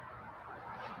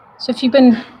So if you've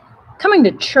been coming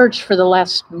to church for the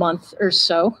last month or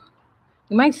so,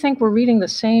 you might think we're reading the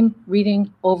same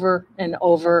reading over and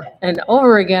over and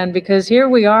over again, because here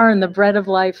we are in the bread of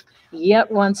life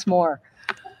yet once more.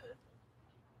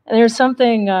 And there's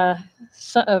something a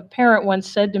parent once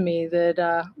said to me,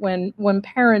 that when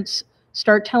parents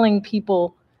start telling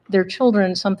people, their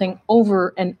children, something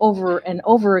over and over and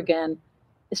over again,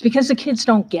 it's because the kids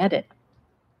don't get it.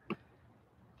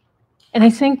 And I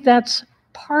think that's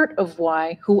part of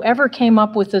why whoever came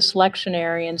up with this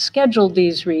lectionary and scheduled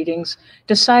these readings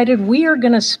decided we are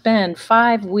going to spend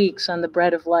 5 weeks on the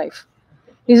bread of life.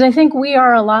 Because I think we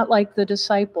are a lot like the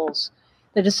disciples.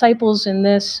 The disciples in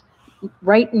this,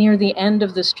 right near the end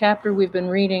of this chapter we've been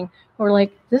reading, were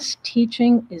like, this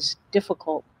teaching is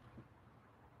difficult.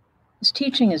 This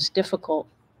teaching is difficult.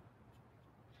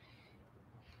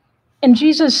 And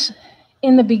Jesus,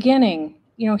 in the beginning,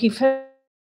 he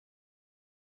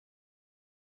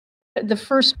the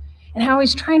first, and how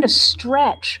he's trying to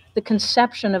stretch the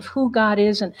conception of who God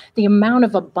is and the amount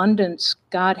of abundance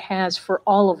God has for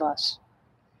all of us.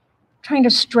 Trying to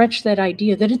stretch that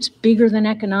idea that it's bigger than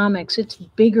economics, it's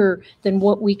bigger than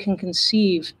what we can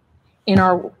conceive in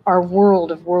our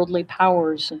world of worldly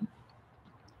powers.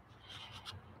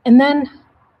 And then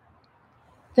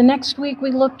the next week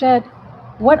we looked at,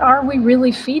 what are we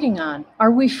really feeding on?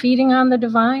 Are we feeding on the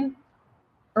divine,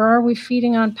 or are we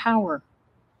feeding on power,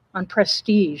 on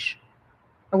prestige?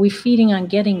 Are we feeding on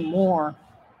getting more,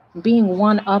 being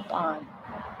one up on,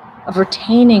 of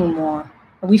retaining more?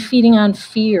 Are we feeding on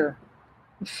fear,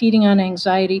 feeding on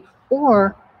anxiety,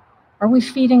 or are we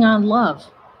feeding on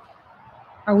love?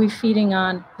 Are we feeding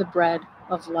on the bread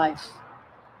of life?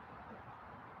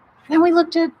 Then we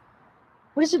looked at,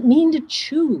 what does it mean to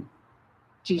chew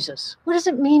Jesus? What does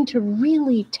it mean to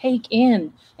really take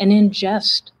in and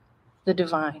ingest the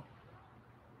divine?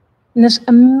 And this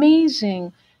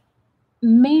amazing,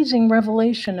 amazing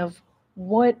revelation of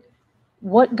what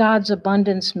God's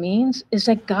abundance means is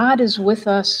that God is with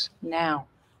us now.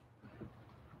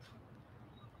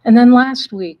 And then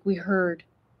last week we heard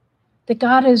that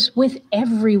God is with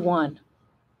everyone.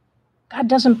 God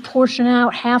doesn't portion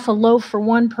out half a loaf for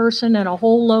one person and a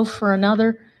whole loaf for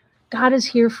another. God is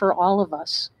here for all of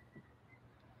us.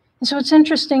 And so it's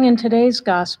interesting in today's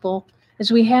gospel, as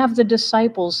we have the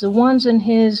disciples, the ones in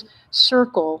his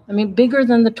circle, bigger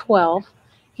than the 12,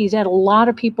 he's had a lot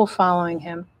of people following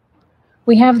him.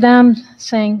 We have them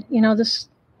saying, this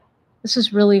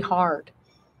is really hard.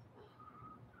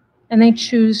 And they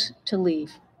choose to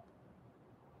leave.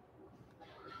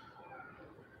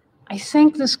 I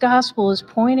think this gospel is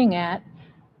pointing at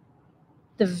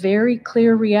the very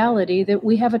clear reality that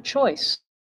we have a choice.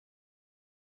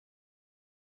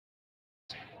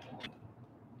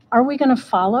 Are we going to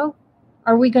follow?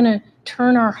 Are we going to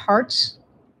turn our hearts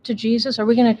to Jesus? Are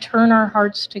we going to turn our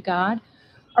hearts to God?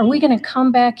 Are we going to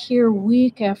come back here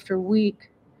week after week?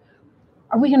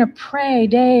 Are we going to pray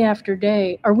day after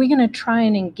day? Are we going to try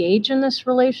and engage in this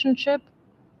relationship?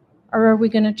 Or are we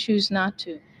going to choose not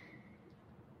to?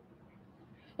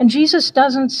 And Jesus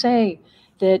doesn't say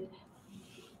that,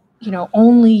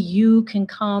 only you can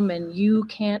come and you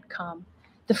can't come.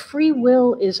 The free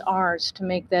will is ours to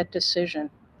make that decision.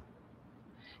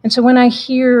 And so when I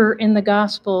hear in the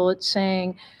gospel it's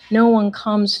saying, no one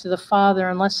comes to the Father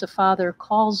unless the Father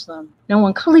calls them.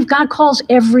 God calls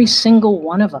every single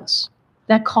one of us.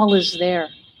 That call is there.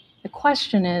 The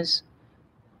question is,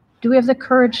 do we have the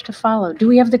courage to follow? Do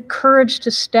we have the courage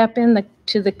to step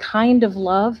to the kind of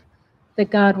love that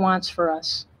God wants for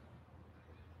us?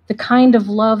 The kind of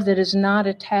love that is not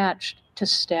attached to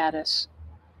status,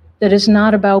 that is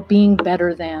not about being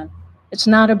better than. It's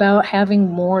not about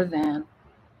having more than.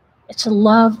 It's a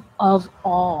love of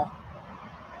all.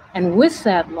 And with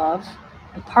that love,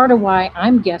 and part of why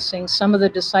I'm guessing some of the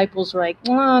disciples were like,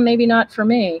 well, maybe not for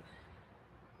me,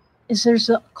 is there's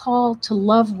a call to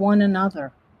love one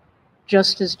another,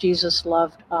 just as Jesus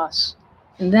loved us.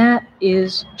 And that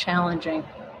is challenging.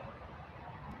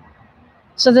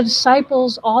 So the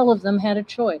disciples, all of them, had a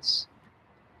choice.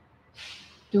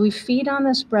 Do we feed on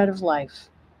this bread of life?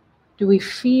 Do we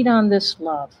feed on this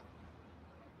love?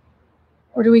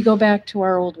 Or do we go back to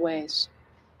our old ways?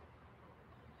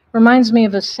 Reminds me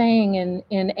of a saying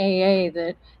in AA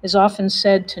that is often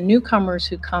said to newcomers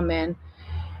who come in.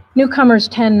 Newcomers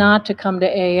tend not to come to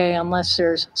AA unless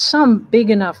there's some big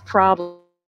enough problem.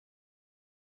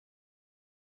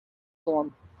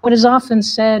 What is often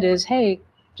said is, hey,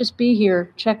 just be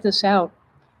here, check this out.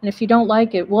 And if you don't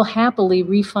like it, we'll happily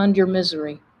refund your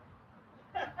misery.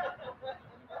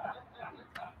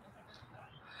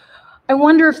 I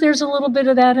wonder if there's a little bit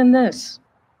of that in this.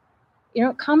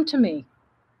 Come to me.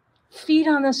 feed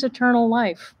on this eternal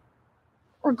life,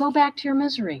 or go back to your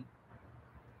misery.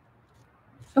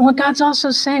 And what God's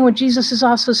also saying, what Jesus is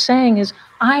also saying is,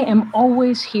 I am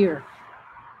always here.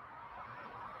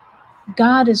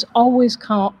 God is always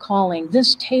calling.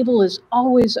 This table is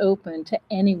always open to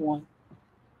anyone.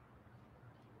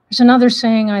 There's another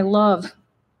saying I love,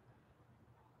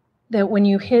 that when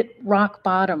you hit rock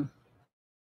bottom,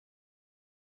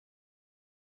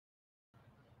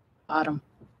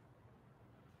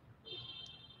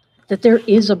 that there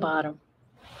is a bottom.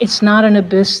 It's not an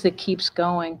abyss that keeps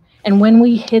going. And when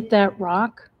we hit that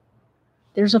rock,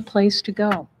 there's a place to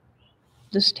go.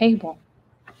 This table,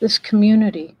 this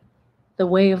community, the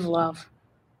way of love.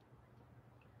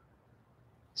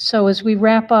 So as we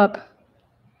wrap up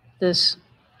this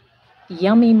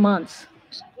yummy month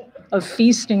of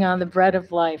feasting on the bread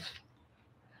of life,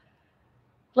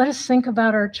 let us think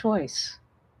about our choice.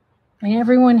 I mean,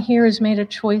 everyone here has made a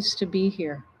choice to be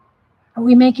here. Are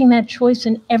we making that choice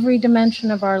in every dimension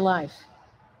of our life?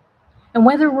 And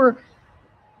whether we're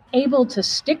able to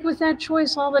stick with that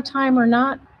choice all the time or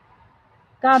not,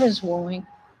 God is wooing.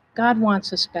 God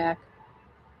wants us back.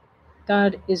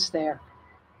 God is there.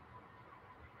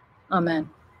 Amen.